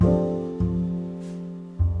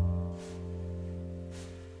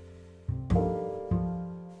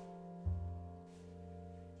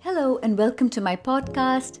and welcome to my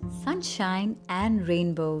podcast, Sunshine and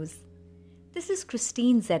Rainbows. This is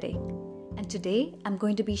Kristine Zedek, and today I'm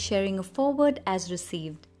going to be sharing a foreword as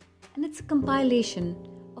received, and it's a compilation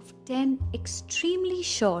of 10 extremely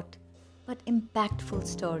short but impactful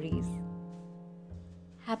stories.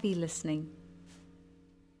 Happy listening.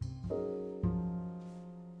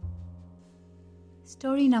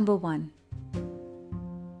 Story number 1.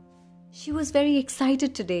 She was very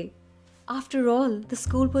excited today. After all, the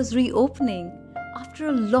school was reopening after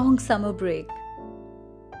a long summer break.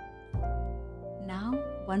 Now,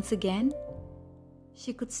 once again,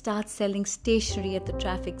 she could start selling stationery at the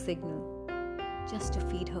traffic signal just to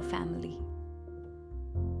feed her family.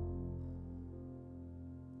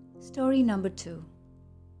 Story number 2.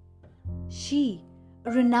 She,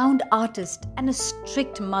 a renowned artist and a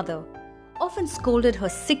strict mother, often scolded her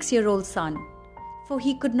 6-year-old son, for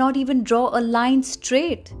he could not even draw a line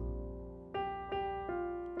straight.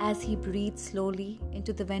 As he breathed slowly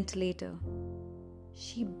into the ventilator,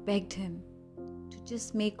 she begged him to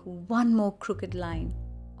just make one more crooked line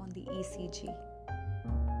on the ECG.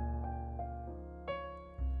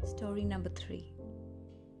 Story number 3.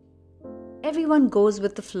 Everyone goes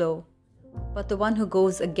with the flow, but the one who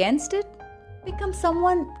goes against it becomes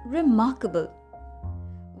someone remarkable.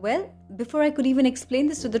 Well, before I could even explain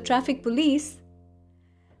this to the traffic police,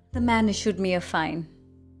 the man issued me a fine.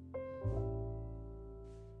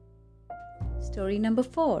 Story number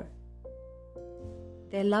 4.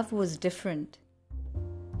 Their love was different.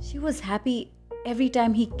 She was happy every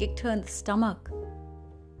time he kicked her in the stomach.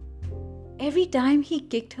 Every time he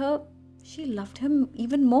kicked her, she loved him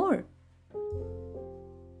even more.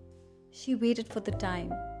 She waited for the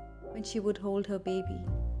time when she would hold her baby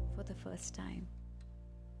for the first time.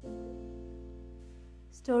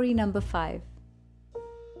 Story number 5.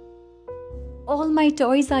 All my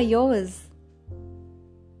toys are yours,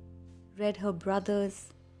 read her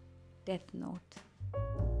brother's death note.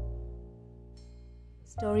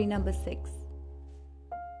 Story number 6.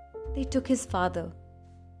 They took his father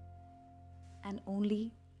and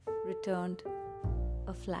only returned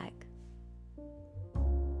a flag.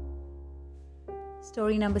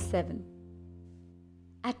 Story number 7.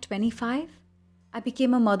 At 25, I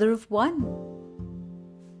became a mother of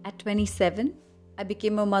 1. At 27, I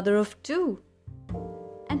became a mother of 2.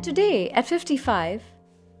 And today, at 55,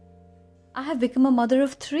 I have become a mother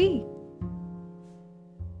of 3.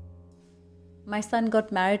 My son got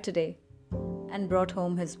married today and brought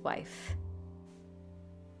home his wife.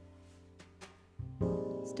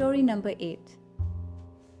 Story number 8.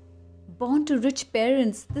 Born to rich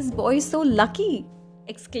parents, this boy is so lucky,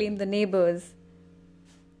 exclaimed the neighbors.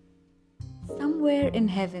 Somewhere in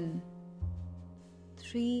heaven,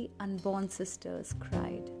 3 unborn sisters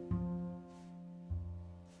cried.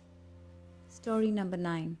 Story number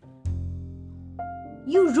 9.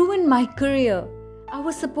 You ruined my career. I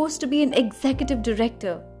was supposed to be an executive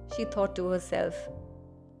director, she thought to herself.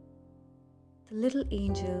 The little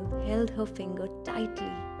angel held her finger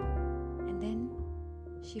tightly, and then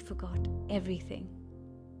she forgot everything.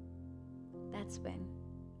 That's when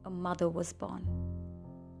a mother was born.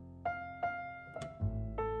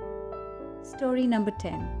 Story number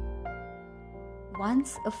 10.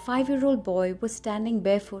 Once a 5-year-old boy was standing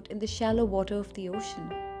barefoot in the shallow water of the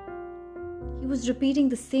ocean. He was repeating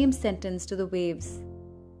the same sentence to the waves.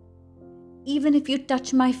 Even if you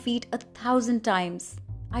touch my feet 1,000 times,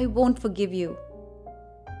 I won't forgive you,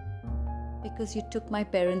 because you took my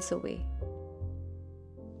parents away.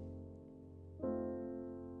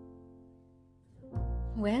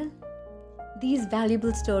 Well, these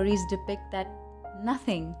valuable stories depict that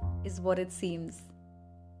nothing is what it seems.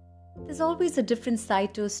 There's always a different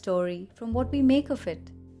side to a story from what we make of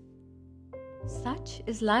it. Such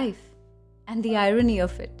is life, and the irony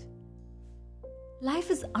of it. Life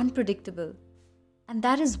is unpredictable, and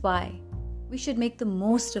that is why we should make the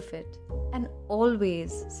most of it and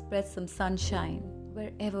always spread some sunshine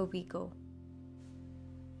wherever we go.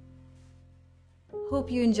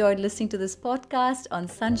 Hope you enjoyed listening to this podcast on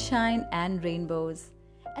Sunshine and Rainbows,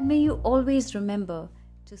 and may you always remember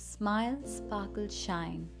to smile, sparkle,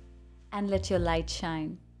 shine, and let your light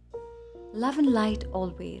shine. Love and light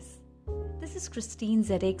always. This is Kristine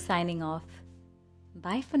Zedek signing off.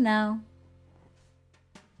 Bye for now.